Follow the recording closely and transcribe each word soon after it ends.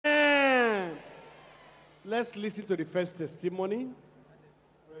Let's listen to the first testimony.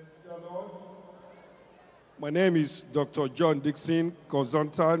 Praise the Lord. My name is Dr. John Dixon,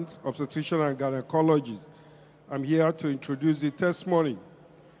 consultant obstetrician and gynecologist. I'm here to introduce the testimony.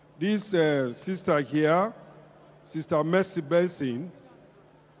 This sister here, Sister Mercy Benson,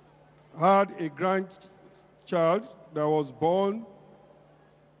 had a grandchild that was born.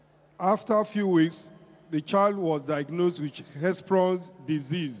 After a few weeks, the child was diagnosed with Hesperon's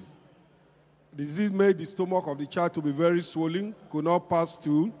disease. The disease made the stomach of the child to be very swollen, could not pass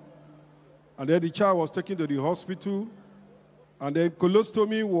stool. And then the child was taken to the hospital. And then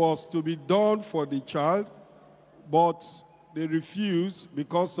colostomy was to be done for the child, but they refused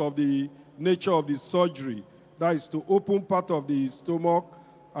because of the nature of the surgery. That is to open part of the stomach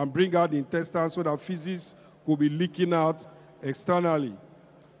and bring out the intestine so that feces could be leaking out externally.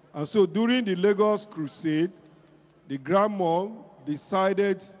 And so during the Lagos crusade, the grandmom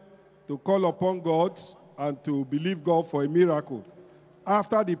decided to call upon God and to believe God for a miracle.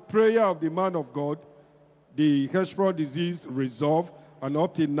 After the prayer of the man of God, the Hesperon disease resolved, and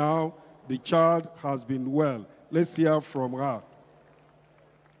up till now, the child has been well. Let's hear from her.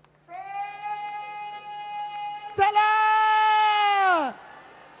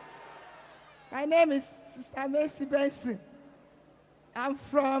 My name is Sister Mercy Benson. I'm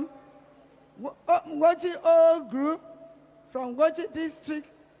from Ngoji Old Group, from Ngoji District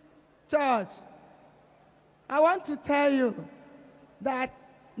Church. I want to tell you that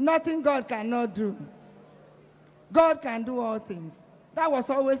nothing God cannot do. God can do all things. That was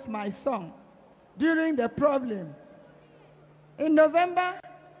always my song during the problem. In November,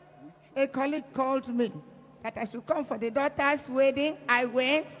 a colleague called me that I should come for the daughter's wedding. I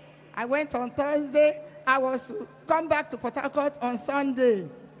went on Thursday. I was to come back to Port Harcourt on Sunday.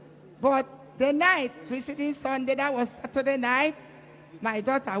 But the night preceding Sunday, that was Saturday night, my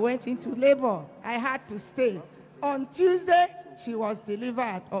daughter went into labor. I had to stay. On Tuesday, she was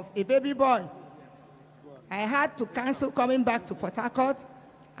delivered of a baby boy. I had to cancel coming back to Port Harcourt.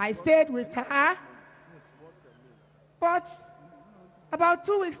 I stayed with her. But about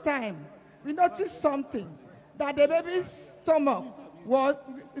 2 weeks' time, we noticed something, that the baby's stomach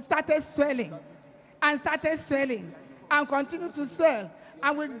started swelling and continued to swell,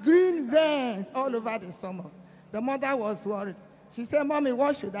 and with green veins all over the stomach. The mother was worried. She said, "Mommy,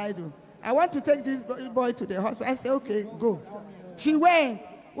 what should I do? I want to take this boy to the hospital." I said, "Okay, go." She went.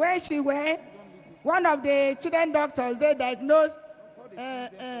 When she went, one of the children doctors, they diagnosed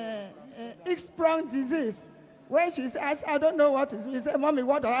Hesperon disease. When she said, I said, "I don't know what is." She said, "Mommy,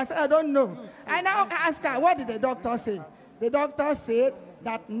 what?" I said, "I don't know." I now asked her, "What did the doctor say?" The doctor said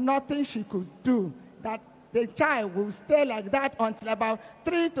that nothing she could do, that the child will stay like that until about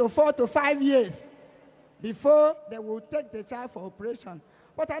 3 to 4 to 5 years before they will take the child for operation.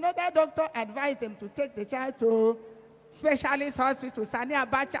 But another doctor advised them to take the child to specialist hospital, Sani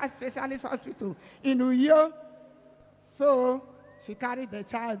Abacha Specialist Hospital in Uyo. So she carried the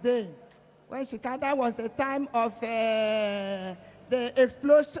child there. When she carried, that was the time of the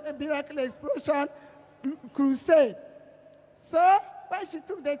explosion, miracle explosion crusade. So when she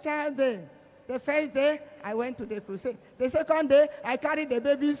took the child there, the first day I went to the crusade. The second day I carried the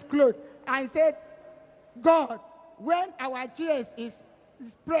baby's clothes and said, "God, when our GS is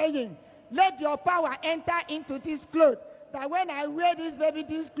praying, let your power enter into this cloth, that when I wear this baby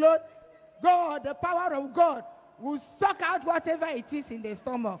this cloth, God, the power of God, will suck out whatever it is in the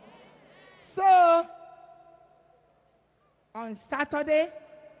stomach." So on Saturday,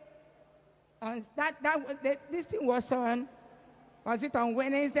 this thing was it on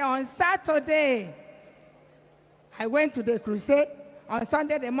Wednesday? On Saturday, I went to the crusade. On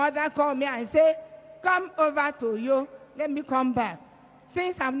Sunday, the mother called me and said, "Come over to you, let me come back."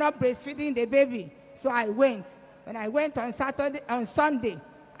 Since I'm not breastfeeding the baby, so I went. When I went on Sunday,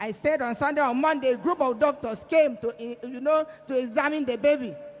 I stayed on Sunday. On Monday, a group of doctors came to examine the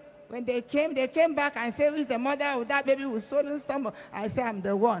baby. When they came back and said, "Who is the mother of that baby with swollen stomach?" I said, "I'm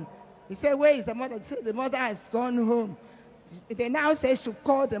the one." He said, "Where is the mother?" He said, "The mother has gone home." They now say, "Should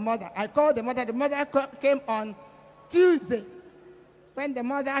call the mother." I called the mother. The mother came on Tuesday. When the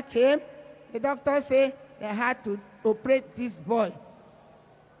mother came, the doctor said they had to operate this boy.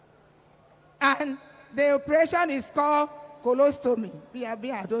 And the operation is called colostomy.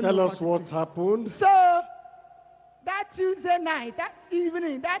 Tell us what happened. So that Tuesday night, that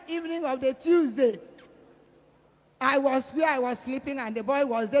evening of the Tuesday, I was sleeping, and the boy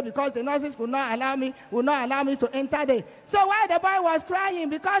was there because the nurses would not allow me to enter there. So while the boy was crying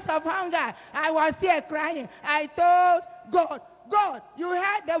because of hunger, I was here crying. I told God, God, you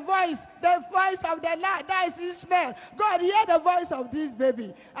heard the voice of the Lord, that is Ishmael. God, hear the voice of this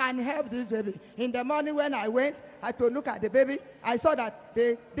baby and help this baby. In the morning when I went, I had to look at the baby. I saw that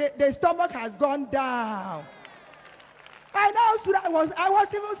the stomach has gone down. I now stood, I was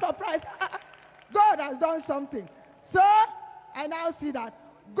even surprised. God has done something. So I now see that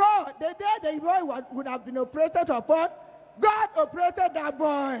God, the day the boy would have been operated upon, God operated that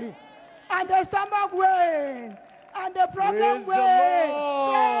boy. And the stomach went. And the problem went.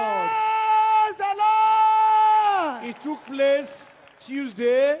 Praise the Lord. It took place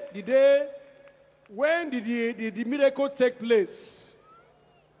Tuesday, the day. When did the miracle take place?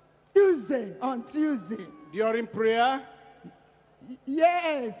 Tuesday, on Tuesday. During prayer?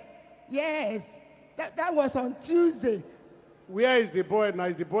 Yes. That was on Tuesday. Where is the boy now?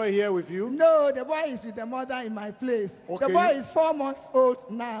 Is the boy here with you? No, the boy is with the mother in my place. Okay. The boy is 4 months old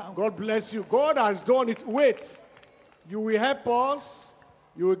now. God bless you. God has done it. Wait. You will help us.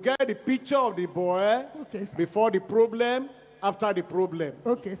 You will get the picture of the boy before the problem, after the problem.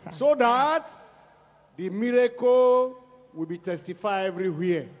 Okay, sir. So that the miracle will be testified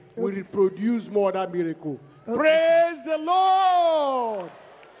everywhere. We reproduce more than miracle. Praise the Lord.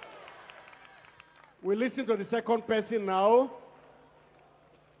 We listen to the second person now.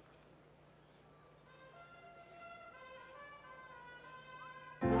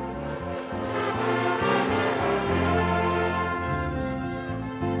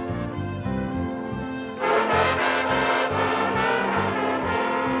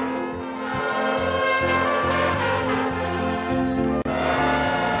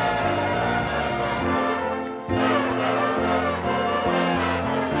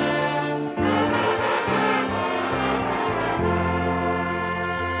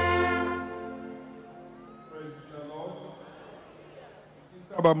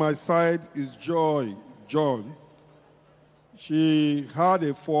 By my side is Joy John. She had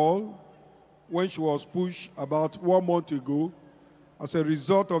a fall when she was pushed about 1 month ago. As a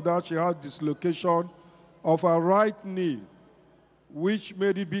result of that, she had dislocation of her right knee, which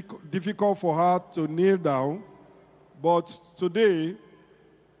made it difficult for her to kneel down. But today,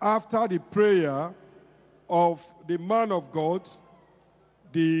 after the prayer of the man of God,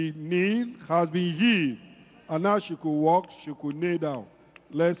 the knee has been healed, and now she could walk, she could kneel down.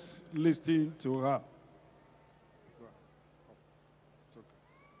 Let's listen to her.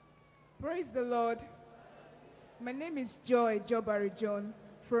 Praise the Lord. My name is Joy Jobari John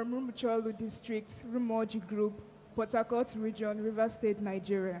from Rumucholu District, Rumoji Group, Port Harcourt Region, Rivers State,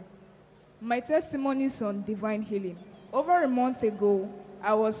 Nigeria. My testimony is on divine healing. Over a month ago,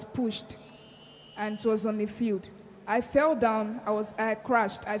 I was pushed and it was on the field. I fell down, I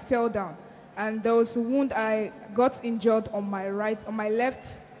crashed, I fell down. And there was a wound. I got injured on my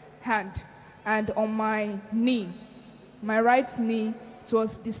left hand and on my knee. My right knee, it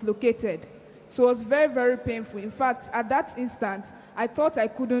was dislocated. So it was very, very painful. In fact, at that instant, I thought I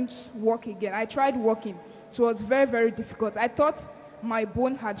couldn't walk again. I tried walking. It was very, very difficult. I thought my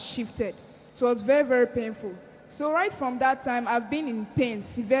bone had shifted. So it was very, very painful. So right from that time, I've been in pain,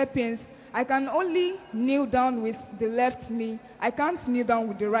 severe pains. I can only kneel down with the left knee. I can't kneel down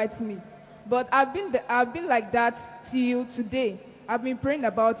with the right knee. But I've been like that till today. I've been praying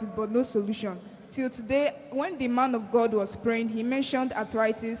about it, but no solution. Till today, when the man of God was praying, he mentioned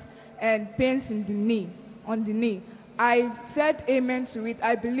arthritis and pains in the knee, on the knee. I said amen to it.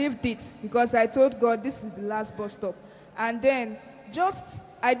 I believed it because I told God this is the last bus stop. And then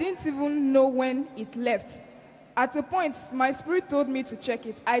I didn't even know when it left. At a point, my spirit told me to check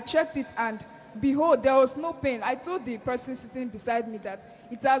it. I checked it and behold, there was no pain. I told the person sitting beside me that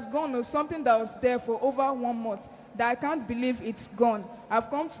it has gone, or something that was there for over 1 month, that I can't believe it's gone. I've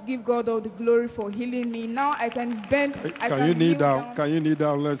come to give God all the glory for healing me. Now I can bend. Can you kneel down? Can you kneel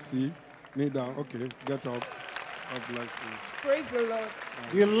down? Let's see. Kneel down. Okay, get up. God bless you. Praise the Lord.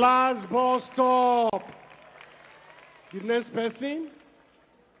 The last bus stop. The next person.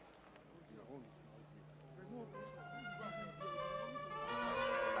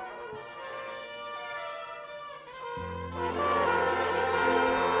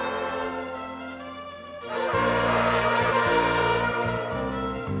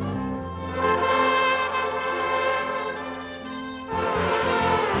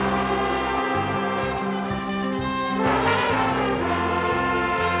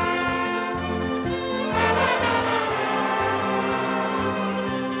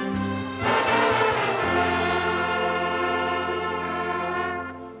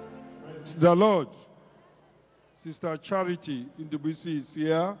 The Lord. Sister Charity in WC is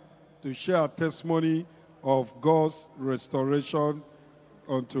here to share a testimony of God's restoration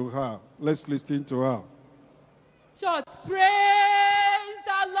unto her. Let's listen to her. Church, praise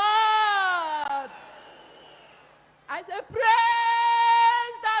the Lord. I say,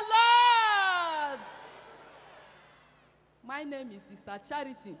 praise the Lord. My name is Sister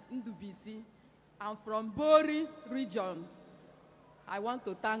Charity Ndubisi. I'm from Bori region. I want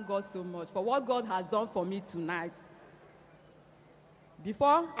to thank God so much for what God has done for me tonight.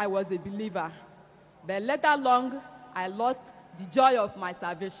 Before, I was a believer, but later on, I lost the joy of my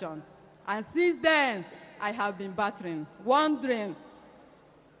salvation. And since then, I have been battling, wondering,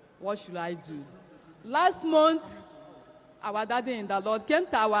 what should I do? Last month, our daddy in the Lord came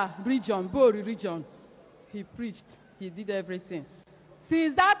to our region, Bori region. He preached, he did everything.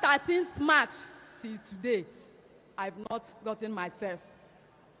 Since that 13th March till today, I've not gotten myself.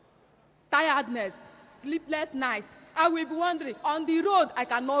 Tiredness, sleepless nights. I will be wondering, on the road, I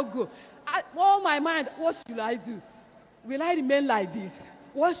cannot go. On my mind, what should I do? Will I remain like this?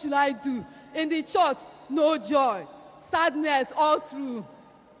 What should I do? In the church, no joy, sadness all through.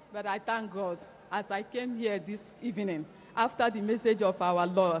 But I thank God as I came here this evening after the message of our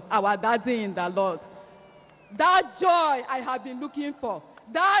Lord, our daddy in the Lord. That joy I have been looking for.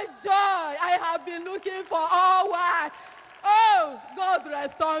 That joy I have been looking for all while. Oh, God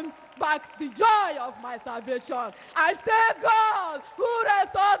restored back the joy of my salvation. I say, God, who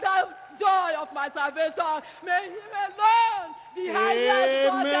restored the joy of my salvation, may Him alone be highest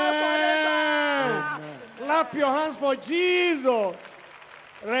God forever. Clap your hands for Jesus.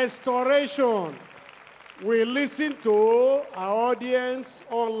 Restoration. We listen to our audience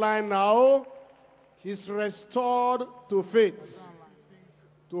online now. He's restored to faith,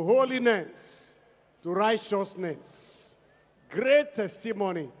 to holiness, to righteousness. Great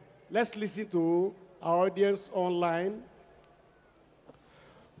testimony. Let's listen to our audience online.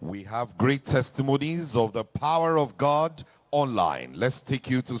 We have great testimonies of the power of God online. Let's take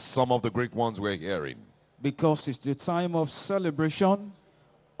you to some of the great ones we're hearing. Because it's the time of celebration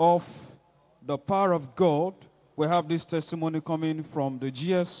of the power of God, we have this testimony coming from the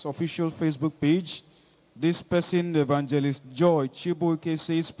GS official Facebook page. This person, Evangelist Joy Chibuike,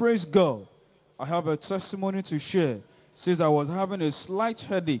 says, praise God. I have a testimony to share. Says, I was having a slight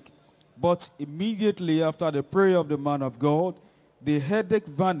headache, but immediately after the prayer of the man of God, the headache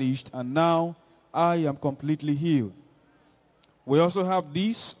vanished, and now I am completely healed. We also have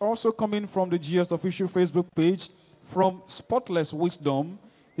this also coming from the GS official Facebook page from Spotless Wisdom.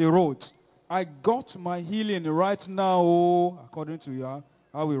 He wrote, I got my healing right now, according to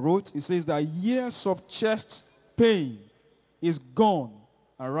how he wrote. He says that years of chest pain is gone,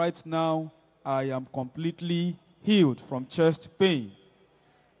 and right now I am completely healed from chest pain.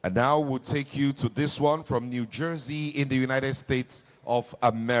 And now we'll take you to this one from New Jersey in the United States of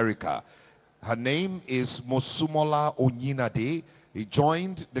America. Her name is Mosumola Onyinade. He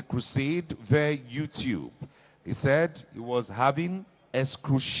joined the crusade via YouTube. He said he was having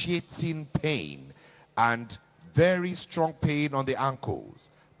excruciating pain and very strong pain on the ankles.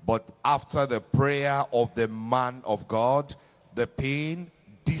 But after the prayer of the man of God, the pain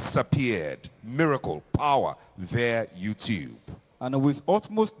disappeared. Miracle, power via YouTube. And with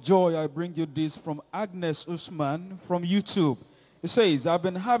utmost joy, I bring you this from Agnes Usman from YouTube. It says, I've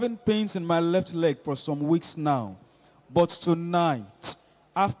been having pains in my left leg for some weeks now. But tonight,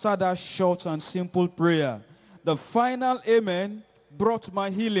 after that short and simple prayer, the final amen brought my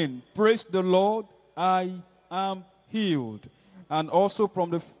healing. Praise the Lord, I am healed. And also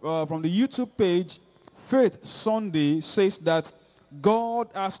from the YouTube page, Faith Sunday says that God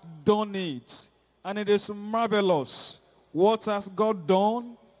has done it, and it is marvelous. What has God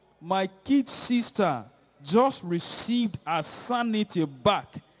done? My kid sister just received her sanity back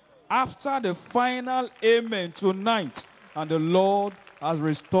after the final amen tonight, and the Lord has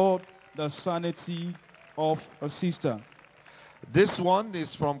restored the sanity of her sister. This one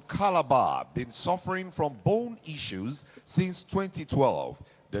is from Calabar, been suffering from bone issues since 2012.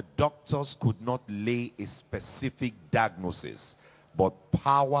 The doctors could not lay a specific diagnosis, but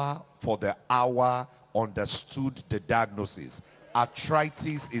power for the hour understood the diagnosis.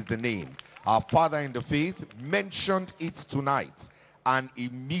 Arthritis is the name. Our father in the faith mentioned it tonight, and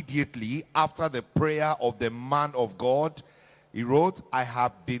immediately after the prayer of the man of God, he wrote, I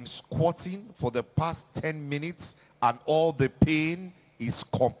have been squatting for the past 10 minutes and all the pain is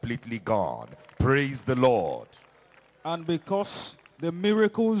completely gone. Praise the Lord. And because the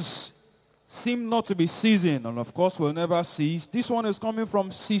miracles seem not to be ceasing, and of course will never cease, this one is coming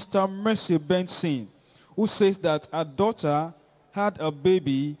from Sister Mercy Benson, who says that her daughter had a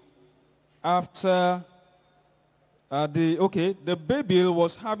baby after the baby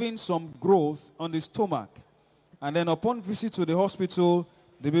was having some growth on the stomach. And then upon visit to the hospital,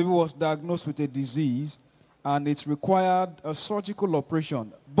 the baby was diagnosed with a disease. and it required a surgical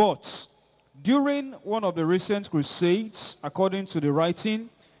operation. But during one of the recent crusades, according to the writing,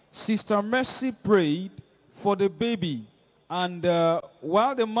 Sister Mercy prayed for the baby. And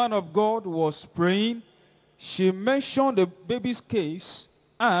while the man of God was praying, she mentioned the baby's case,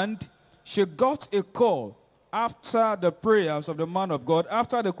 and she got a call after the prayers of the man of God,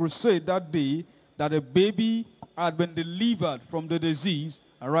 after the crusade that day, that the baby had been delivered from the disease,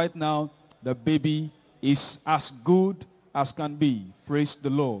 and right now the baby is as good as can be. Praise the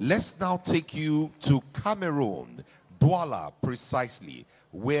Lord. Let's now take you to Cameroon, Douala precisely,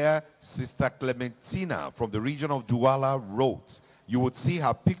 where Sister Clementina from the region of Douala wrote. You would see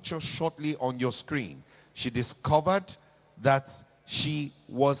her picture shortly on your screen. She discovered that she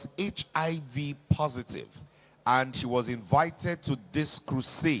was HIV positive, and she was invited to this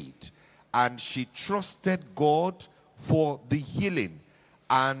crusade, and she trusted God for the healing.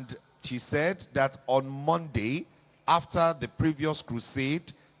 And she said that on Monday, after the previous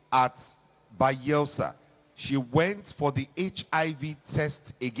crusade at Bayelsa, she went for the HIV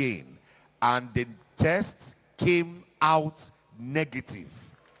test again, and the test came out negative.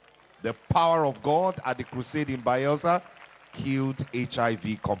 The power of God at the crusade in Bayelsa killed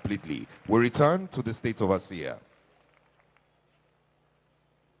HIV completely. We return to the state of Asiri.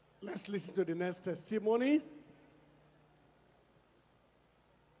 Let's listen to the next testimony.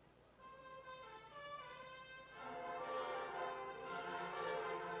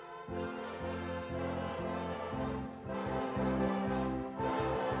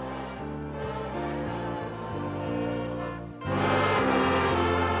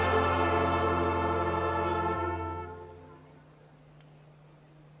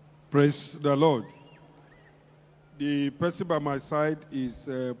 Praise the Lord. The person by my side is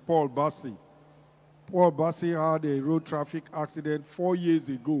Paul Bassi. Paul Bassi had a road traffic accident 4 years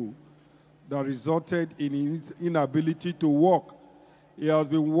ago that resulted in his inability to walk. He has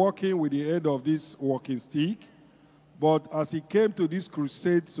been walking with the aid of this walking stick, but as he came to this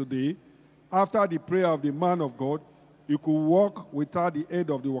crusade today, after the prayer of the man of God, he could walk without the aid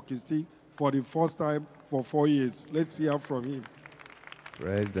of the walking stick for the first time for 4 years. Let's hear from him.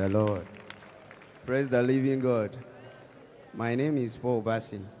 Praise the Lord. Praise the living God. My name is Paul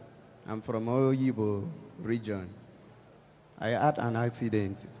Bassi. I'm from Oyibo region. I had an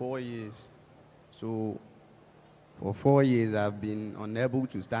accident 4 years. So for 4 years, I've been unable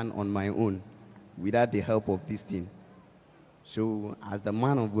to stand on my own without the help of this thing. So as the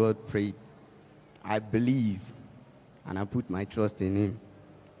man of God prayed, I believe and I put my trust in him.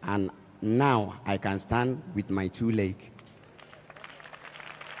 And now I can stand with my 2 legs.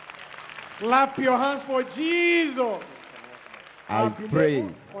 Clap your hands for Jesus. I pray,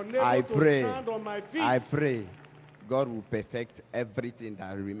 I pray, God will perfect everything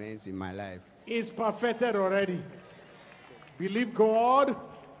that remains in my life. It's perfected already. Believe God,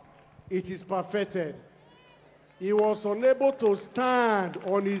 it is perfected. He was unable to stand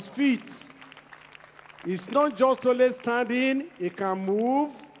on his feet. It's not just only standing, he can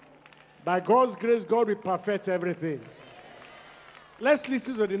move. By God's grace, God will perfect everything. Let's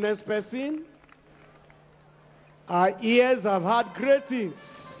listen to the next person. Our ears have heard great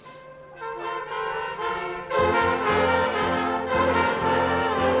things.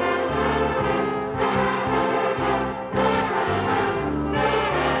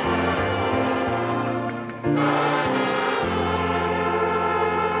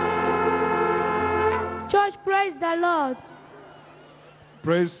 Church, praise the Lord.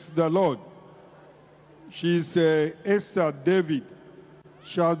 Praise the Lord. She's Esther David.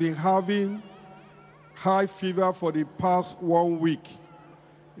 She has been having high fever for the past 1 week.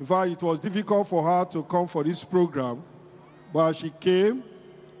 In fact, it was difficult for her to come for this program, but she came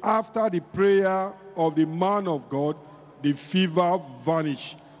after the prayer of the man of God. The fever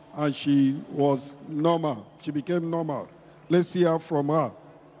vanished, and she was normal. She became normal. Let's hear from her.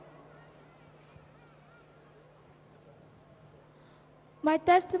 My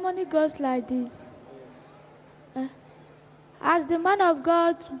testimony goes like this. As the man of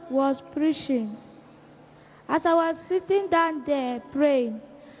God was preaching, as I was sitting down there praying,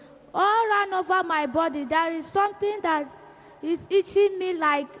 all around over my body, there is something that is itching me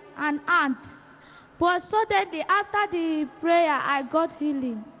like an ant. But suddenly, after the prayer, I got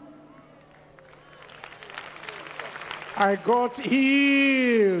healing. I got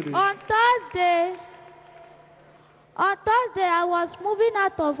healed. On Thursday, I was moving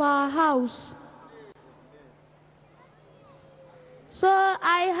out of our house. So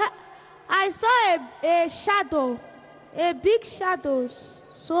I saw a shadow, a big shadow.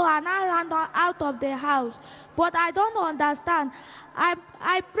 So I ran out of the house. but I don't understand.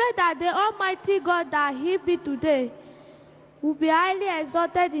 I pray that the Almighty God that healed me today will be highly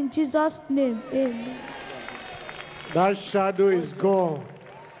exalted in Jesus' name. Amen. That shadow is gone.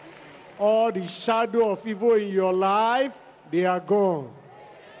 All the shadow of evil in your life, they are gone.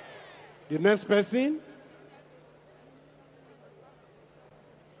 The next person.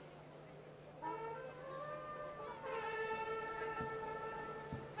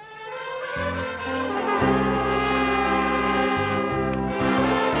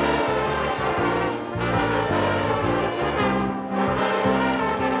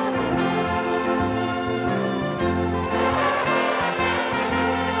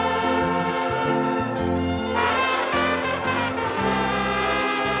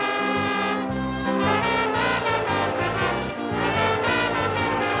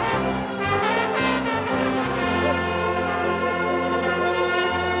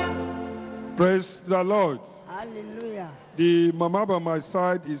 Praise the Lord. Hallelujah. The mama by my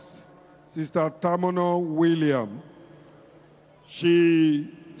side is Sister Tamono William. She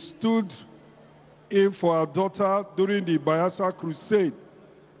stood in for her daughter during the Bayelsa Crusade.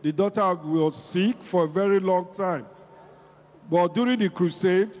 The daughter was sick for a very long time. But during the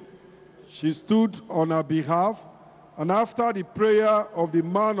crusade, she stood on her behalf. And after the prayer of the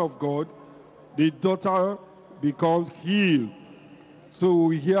man of God, the daughter becomes healed. So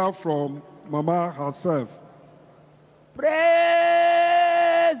we hear from Mama herself.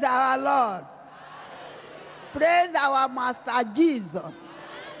 Praise our Lord. Praise our Master Jesus.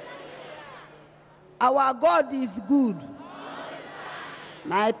 Our God is good.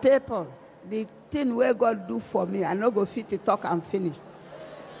 My people, the thing where God do for me, I no go fit to talk and finish.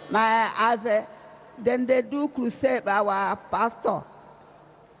 Then they do crusade, our pastor,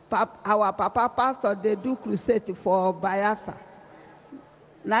 our papa pastor, they do crusade for Bayelsa.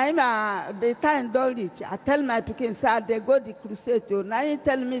 Now, the time don't reach. I tell my pikin, say, they go the crusade. Now he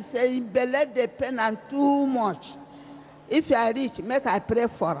tell me, say, belay the pen and too much. If I reach, make I pray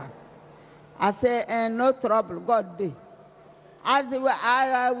for her. I say, no trouble, God did. As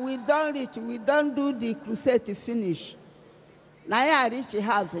we don't reach, we don't do the crusade to finish. Now I reach the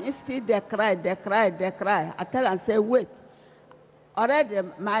house, instead they cry. I tell them, say, wait. Already,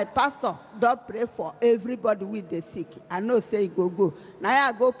 my pastor don't pray for everybody with the sick. I know, say, go. Now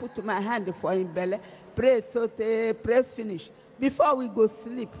I go put my hand for him belly, pray, pray finish. Before we go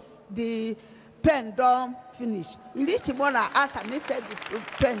sleep, the pen don't finish. He reach him on, I ask him, he said, the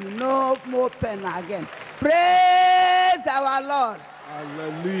pen, no more pen again. Praise our Lord.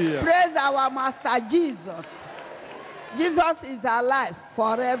 Hallelujah. Praise our Master Jesus. Jesus is alive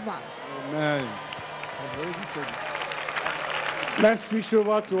forever. Amen. Let's switch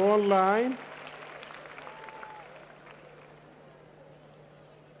over to online.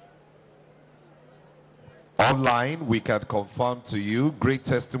 Online, we can confirm to you great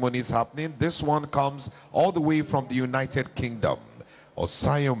testimonies happening. This one comes all the way from the United Kingdom.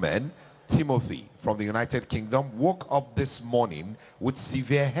 Osayomen Timothy from the United Kingdom woke up this morning with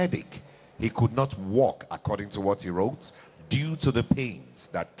severe headache. He could not walk, according to what he wrote, due to the pains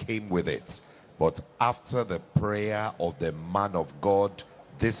that came with it. But after the prayer of the man of God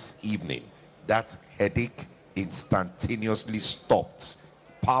this evening, that headache instantaneously stopped.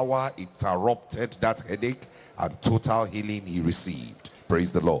 Power interrupted that headache, and total healing he received.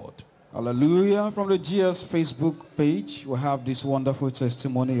 Praise the Lord. Hallelujah. From the GS Facebook page, we have this wonderful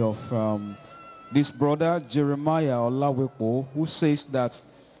testimony of this brother, Jeremiah Olawepo, who says that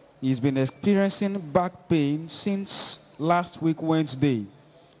he's been experiencing back pain since last week, Wednesday.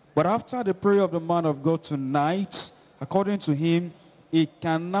 But after the prayer of the man of God tonight, according to him, he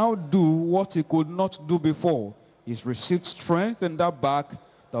can now do what he could not do before. He's received strength in that back,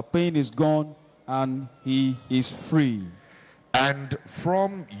 the pain is gone, and he is free. And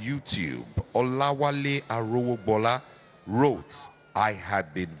from YouTube, Olawale Arowobola wrote, I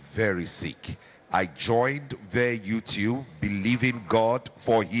had been very sick. I joined their YouTube, believing God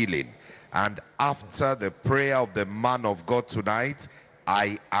for healing. And after the prayer of the man of God tonight,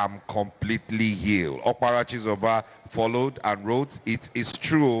 I am completely healed. Okparachizoba followed and wrote, it is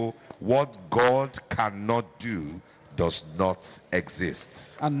true, what God cannot do does not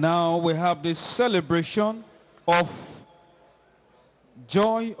exist. And now we have this celebration of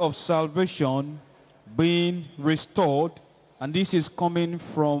joy of salvation being restored. And this is coming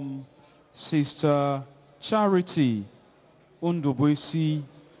from Sister Charity Undubuisi,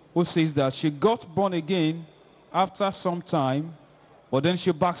 who says that she got born again after some time, but then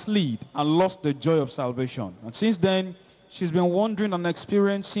she backslid and lost the joy of salvation. And since then, she's been wandering and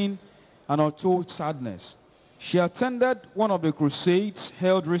experiencing an untold sadness. She attended one of the crusades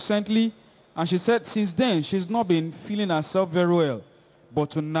held recently, And she said since then, she's not been feeling herself very well. But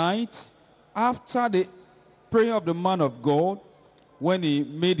tonight, after the prayer of the man of God, when he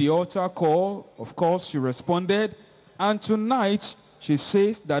made the altar call, of course, she responded. And tonight, she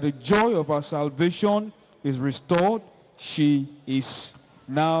says that the joy of her salvation is restored. She is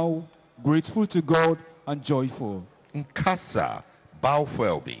now grateful to God and joyful. Nkasa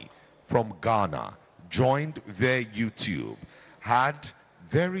Baufwelby from Ghana joined via YouTube, had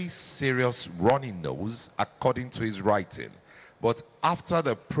very serious running nose according to his writing. But after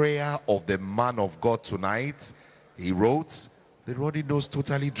the prayer of the man of God tonight, he wrote, the running nose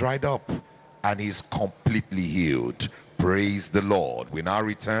totally dried up and he's completely healed. Praise the Lord. We now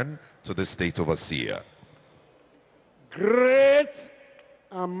return to the state of Asiri. Great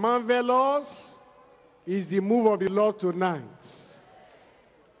and marvelous is the move of the Lord tonight.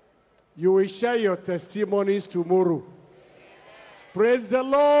 You will share your testimonies tomorrow. Praise the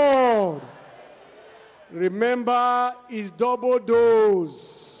Lord. Remember, it's double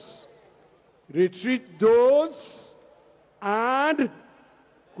dose. Retreat dose and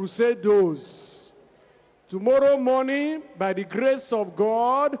crusade dose. Tomorrow morning, by the grace of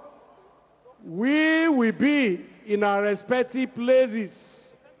God, we will be in our respective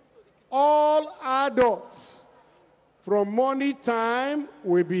places. All adults from morning time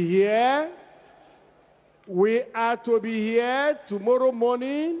will be here. We are to be here tomorrow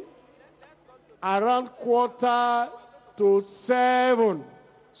morning around 6:45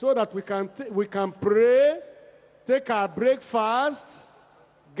 so that we can pray, take our breakfast,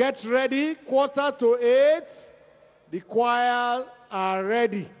 get ready. 7:45, the choir are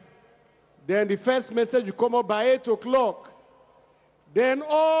ready. Then the first message will come up by 8 o'clock. Then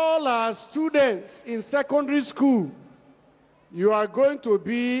all our students in secondary school, you are going to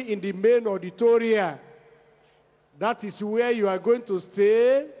be in the main auditorium. That is where you are going to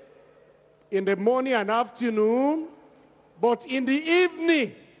stay in the morning and afternoon. But in the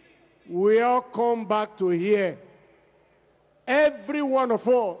evening, we all come back to here. Every one of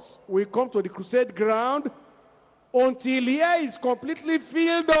us will come to the crusade ground until here is completely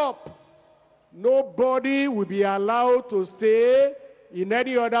filled up. Nobody will be allowed to stay in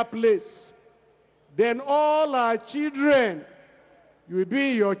any other place. Then all our children, you will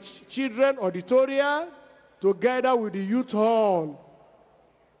be in your children auditorium together with the youth hall.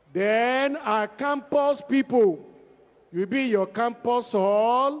 Then our campus people, you will be in your campus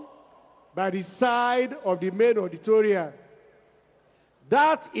hall by the side of the main auditorium.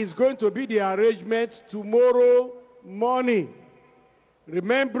 That is going to be the arrangement tomorrow morning.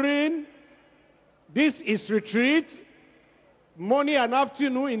 Remembering, this is retreat. Morning and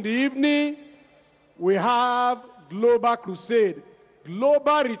afternoon. In the evening, we have global crusade.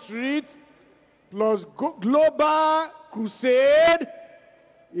 Global retreat plus global crusade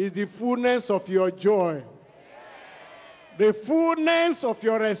is the fullness of your joy. The fullness of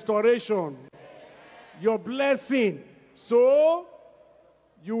your restoration. Your blessing. So,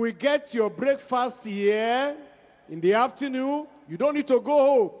 you will get your breakfast here in the afternoon. You don't need to go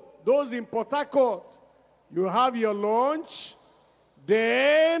home. Those in Port Harcourt, you have your lunch.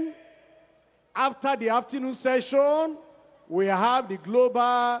 Then, after the afternoon session, we have the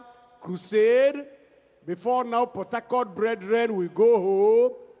global crusade. Before now, Port Harcourt brethren will go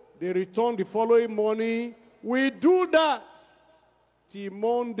home. They return the following morning. We do that till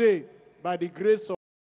Monday by the grace of